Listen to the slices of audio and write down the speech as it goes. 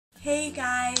Hey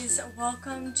guys,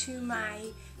 welcome to my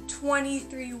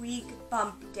 23-week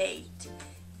bump date.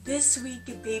 This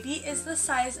week, baby is the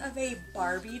size of a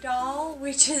Barbie doll,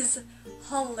 which is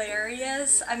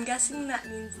hilarious. I'm guessing that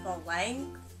means the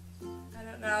length. I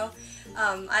don't know.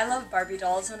 I loved Barbie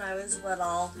dolls when I was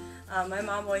little. My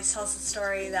mom always tells the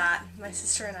story that my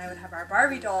sister and I would have our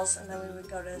Barbie dolls, and then we would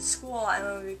go to school, and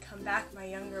when we would come back, my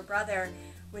younger brother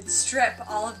would strip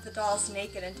all of the dolls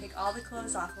naked and take all the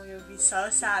clothes off, and we would be so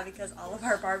sad because all of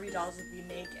our Barbie dolls would be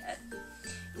naked.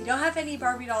 We don't have any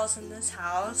Barbie dolls in this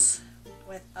house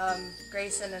with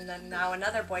Grayson and then now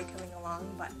another boy coming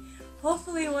along, but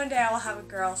hopefully one day I will have a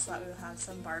girl so that we will have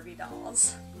some Barbie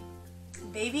dolls.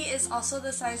 Baby is also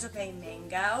the size of a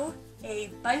mango, a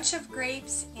bunch of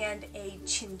grapes, and a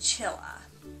chinchilla.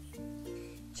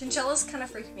 Chinchillas kind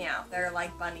of freak me out. They're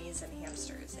like bunnies and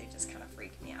hamsters. They just kind of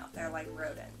freak me out. They're like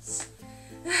rodents.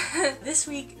 This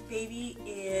week, baby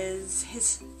his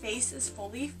face is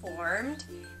fully formed.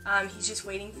 He's just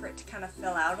waiting for it to kind of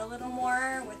fill out a little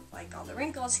more with like all the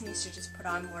wrinkles. He needs to just put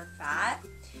on more fat.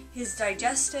 His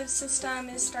digestive system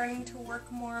is starting to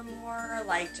work more and more,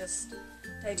 like just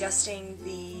digesting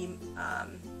the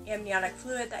amniotic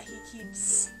fluid that he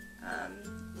keeps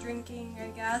drinking, I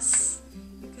guess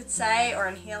you could say, or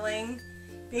inhaling.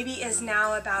 Baby is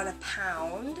now about a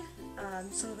pound,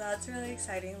 so that's really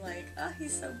exciting. Like, oh,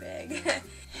 he's so big.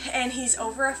 And he's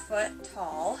over a foot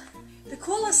tall. The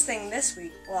coolest thing this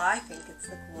week, well, I think it's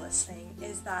the coolest thing,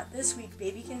 is that this week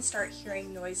baby can start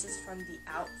hearing noises from the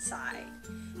outside.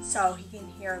 So he can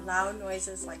hear loud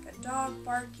noises like a dog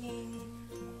barking,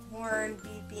 a horn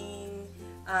beeping.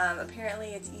 Apparently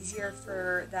it's easier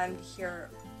for them to hear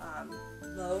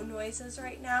low noises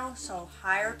right now, so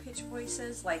higher pitched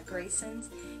voices like Grayson's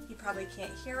he probably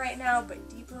can't hear right now, but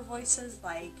deeper voices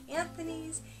like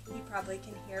Anthony's he probably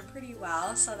can hear pretty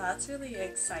well, so that's really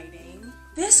exciting.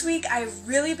 This week I've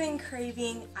really been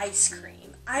craving ice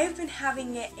cream. I've been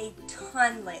having it a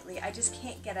ton lately. I just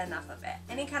can't get enough of it.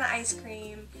 Any kind of ice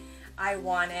cream, I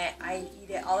want it. I eat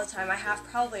it all the time. I have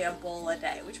probably a bowl a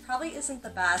day, which probably isn't the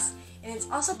best, and it's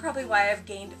also probably why I've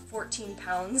gained 14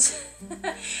 pounds.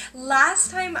 Last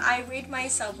time I weighed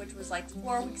myself, which was like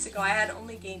 4 weeks ago, I had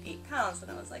only gained 8 pounds, and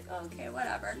I was like, oh, okay,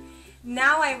 whatever.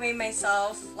 Now I weigh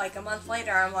myself like a month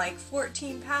later, I'm like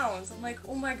 14 pounds. I'm like,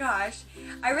 oh my gosh.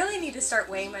 I really need to start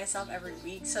weighing myself every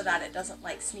week so that it doesn't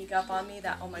like sneak up on me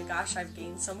that, oh my gosh, I've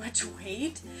gained so much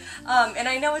weight. And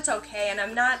I know it's okay, and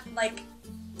I'm not like,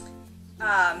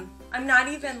 I'm not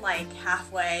even like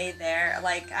halfway there.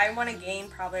 Like, I want to gain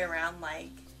probably around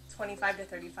like 25 to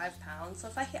 35 pounds. So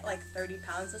if I hit like 30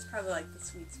 pounds, that's probably like the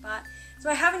sweet spot. So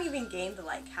I haven't even gained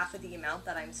like half of the amount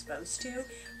that I'm supposed to,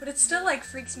 but it still like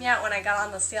freaks me out when I got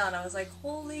on the scale and I was like,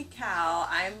 holy cow,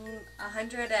 I'm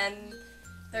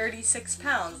 136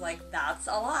 pounds. Like, that's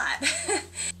a lot.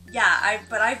 Yeah,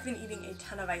 but I've been eating a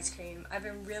ton of ice cream. I've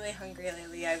been really hungry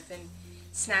lately. I've been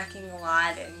snacking a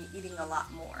lot and eating a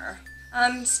lot more.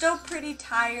 I'm still pretty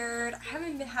tired. I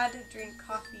haven't had to drink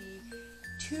coffee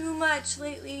too much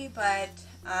lately, but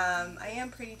I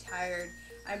am pretty tired.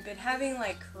 I've been having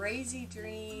like crazy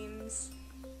dreams,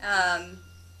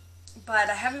 but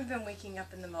I haven't been waking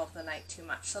up in the middle of the night too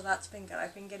much, so that's been good.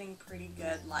 I've been getting pretty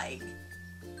good like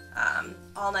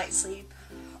all night sleep.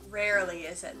 Rarely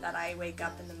is it that I wake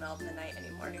up in the middle of the night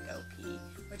anymore to go pee,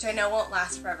 which I know won't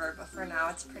last forever, but for now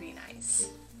it's pretty nice.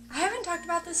 I haven't talked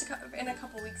about this in a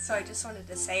couple weeks, so I just wanted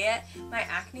to say it. My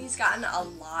acne's gotten a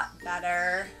lot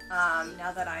better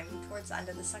now that I'm towards the end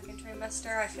of the second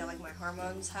trimester. I feel like my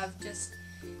hormones have just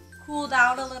cooled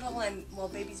out a little, and well,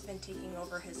 baby's been taking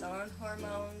over his own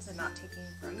hormones and not taking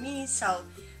from me, so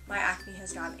my acne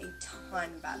has gotten a ton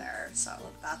better, so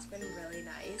that's been really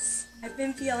nice. I've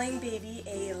been feeling baby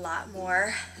a lot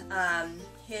more.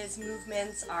 His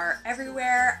movements are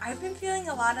everywhere. I've been feeling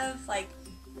a lot of like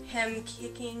him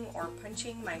kicking or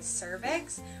punching my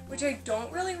cervix, which I don't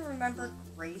really remember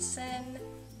Grayson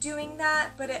doing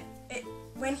that, but it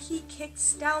when he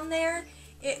kicks down there,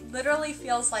 it literally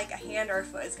feels like a hand or a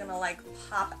foot is gonna like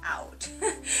pop out.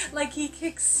 Like, he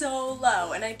kicks so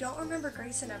low, and I don't remember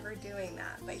Grayson ever doing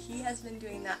that, but he has been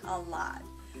doing that a lot.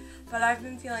 But I've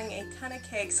been feeling a ton of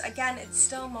kicks. Again, it's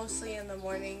still mostly in the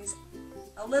mornings,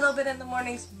 a little bit in the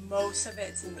mornings, most of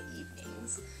it's in the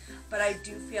evenings. But I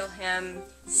do feel him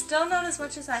still not as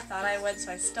much as I thought I would, so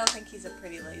I still think he's a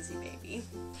pretty lazy baby.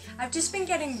 I've just been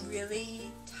getting really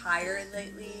tired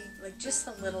lately. Like, just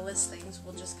the littlest things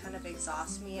will just kind of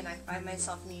exhaust me, and I find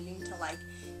myself needing to like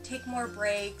take more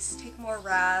breaks, take more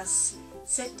rests,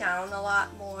 sit down a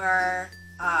lot more.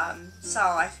 So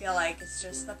I feel like it's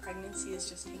just the pregnancy is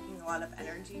just taking a lot of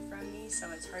energy from me,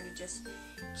 so it's hard to just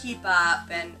keep up,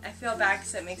 and I feel bad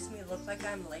because it makes me look like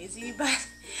I'm lazy, but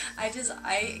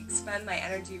I expend my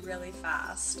energy really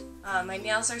fast. My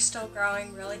nails are still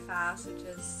growing really fast, which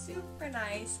is super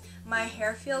nice. My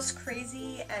hair feels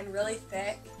crazy and really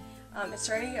thick. It's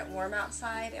starting to get warm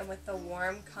outside, and with the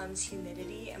warm comes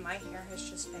humidity, and my hair has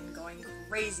just been going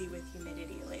crazy with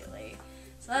humidity lately.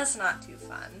 So that's not too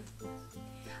fun.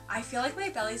 I feel like my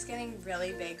belly's getting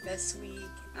really big this week.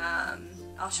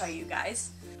 I'll show you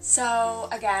guys. So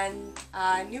again,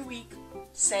 new week,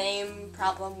 same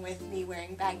problem with me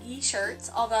wearing baggy shirts,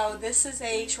 although this is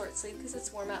a short sleeve because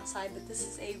it's warm outside, but this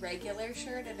is a regular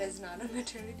shirt. It is not a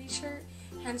maternity shirt,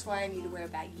 hence why I need to wear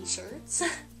baggy shirts.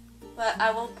 But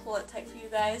I will pull it tight for you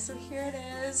guys. So here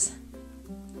it is,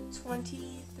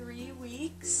 23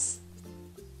 weeks.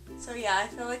 So yeah, I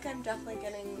feel like I'm definitely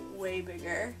getting way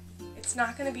bigger. It's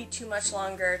not going to be too much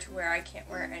longer to where I can't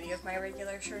wear any of my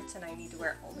regular shirts and I need to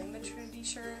wear only maternity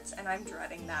shirts, and I'm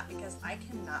dreading that because I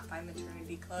cannot buy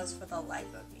maternity clothes for the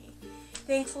life of me.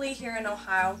 Thankfully here in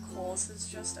Ohio, Kohl's has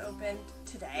just opened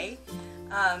today,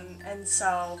 and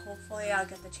so hopefully I'll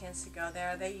get the chance to go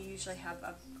there. They usually have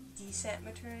a decent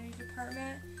maternity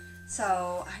department,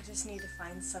 so I just need to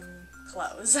find some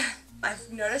clothes.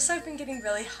 I've noticed I've been getting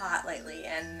really hot lately,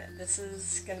 and this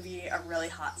is going to be a really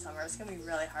hot summer. It's going to be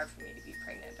really hard for me to be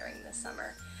pregnant during this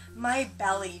summer. My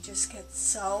belly just gets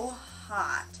so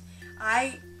hot.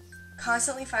 I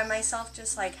constantly find myself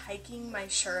just like hiking my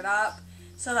shirt up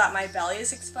so that my belly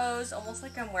is exposed, almost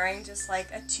like I'm wearing just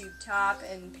like a tube top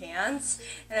and pants,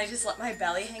 and I just let my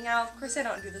belly hang out. Of course I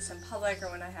don't do this in public or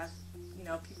when I have, you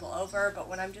know, people over, but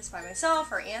when I'm just by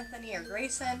myself or Anthony or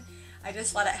Grayson, I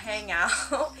just let it hang out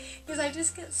because I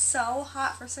just get so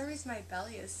hot. For some reason my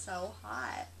belly is so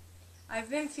hot. I've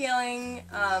been feeling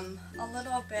a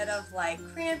little bit of like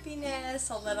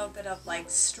crampiness, a little bit of like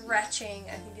stretching.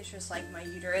 I think it's just like my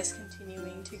uterus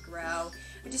continuing to grow.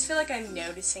 I just feel like I'm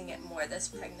noticing it more this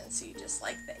pregnancy, just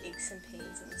like the aches and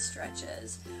pains and the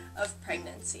stretches of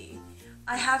pregnancy.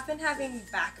 I have been having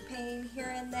back pain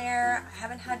here and there. I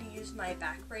haven't had to use my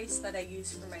back brace that I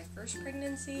used for my first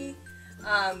pregnancy.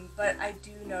 But I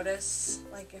do notice,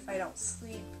 like, if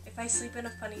I sleep in a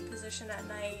funny position at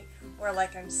night, or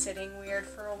like I'm sitting weird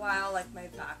for a while, like my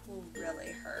back will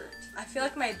really hurt. I feel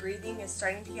like my breathing is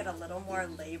starting to get a little more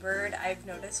labored. I've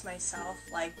noticed myself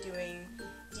like doing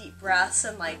deep breaths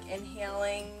and like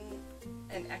inhaling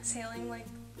and exhaling, like,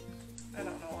 I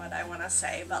don't know what I want to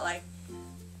say, but like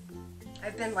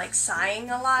I've been like sighing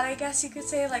a lot, I guess you could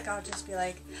say. Like I'll just be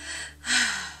like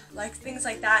like things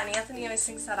like that, and Anthony always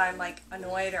thinks that I'm like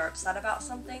annoyed or upset about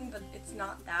something, but it's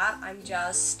not that. I'm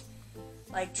just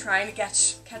like trying to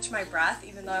catch my breath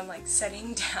even though I'm like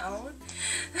sitting down.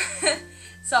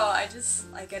 So I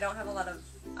just like, I don't have a lot of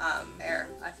air,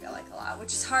 I feel like, a lot,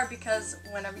 which is hard because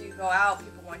whenever you go out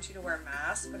people want you to wear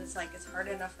masks, but it's like it's hard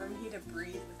enough for me to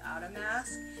breathe without a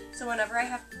mask. So whenever I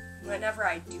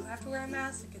do have to wear a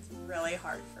mask, it gets really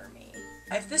hard for me.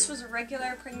 If this was a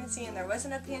regular pregnancy and there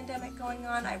wasn't a pandemic going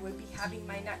on, I would be having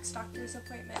my next doctor's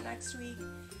appointment next week.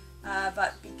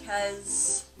 But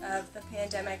because of the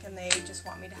pandemic and they just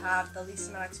want me to have the least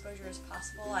amount of exposure as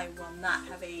possible, I will not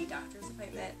have a doctor's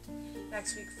appointment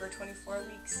next week for 24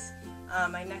 weeks.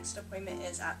 My next appointment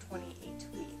is at 28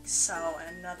 weeks, so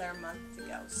another month to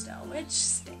go still, which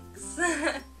stinks.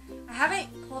 I haven't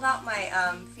pulled out my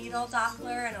fetal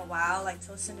Doppler in a while, like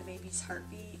to listen to baby's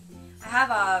heartbeat. I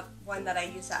have one that I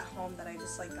use at home that I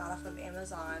just like got off of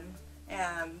Amazon,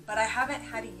 but I haven't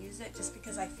had to use it just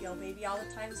because I feel baby all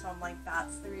the time, so I'm like,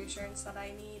 that's the reassurance that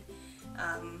I need.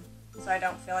 So I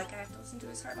don't feel like I have to listen to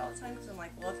his heart all the time, because I'm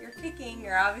like, well, if you're kicking,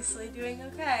 you're obviously doing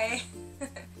okay.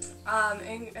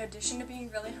 In addition to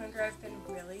being really hungry, I've been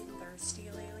really thirsty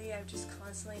lately. I just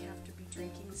constantly have to be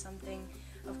drinking something.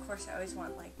 Of course, I always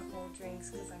want like cold drinks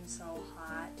because I'm so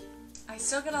hot. I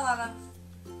still get a lot of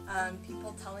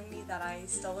people telling me that I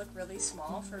still look really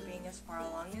small for being as far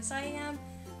along as I am.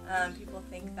 People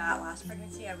think that last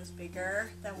pregnancy I was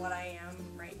bigger than what I am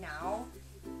right now.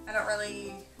 I don't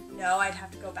really know. I'd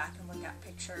have to go back and look at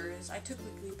pictures. I took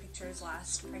weekly pictures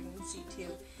last pregnancy too,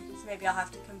 so maybe I'll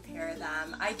have to compare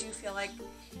them. I do feel like,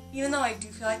 even though I do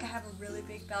feel like I have a really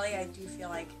big belly, I do feel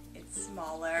like it's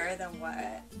smaller than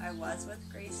what I was with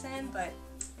Grayson, but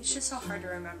it's just so hard to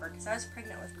remember because I was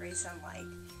pregnant with Grayson like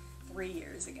 3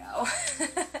 years ago. So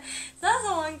that's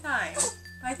a long time.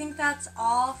 But I think that's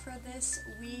all for this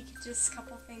week. Just a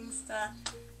couple things to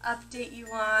update you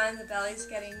on. The belly's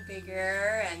getting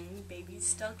bigger and baby's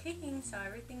still kicking, so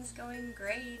everything's going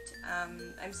great.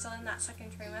 I'm still in that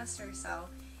second trimester, so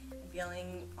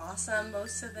feeling awesome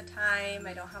most of the time.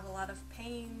 I don't have a lot of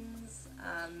pains,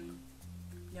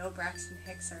 no Braxton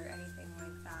Hicks or anything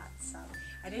like that. So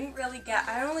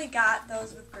I only got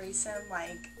those with Grayson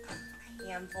like a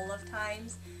handful of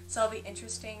times. So it'll be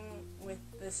interesting with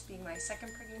this being my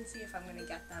second pregnancy if I'm going to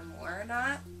get them more or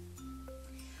not.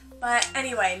 But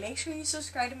anyway, make sure you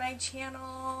subscribe to my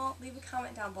channel, leave a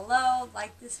comment down below,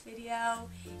 like this video,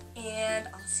 and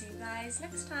I'll see you guys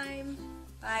next time.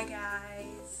 Bye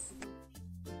guys.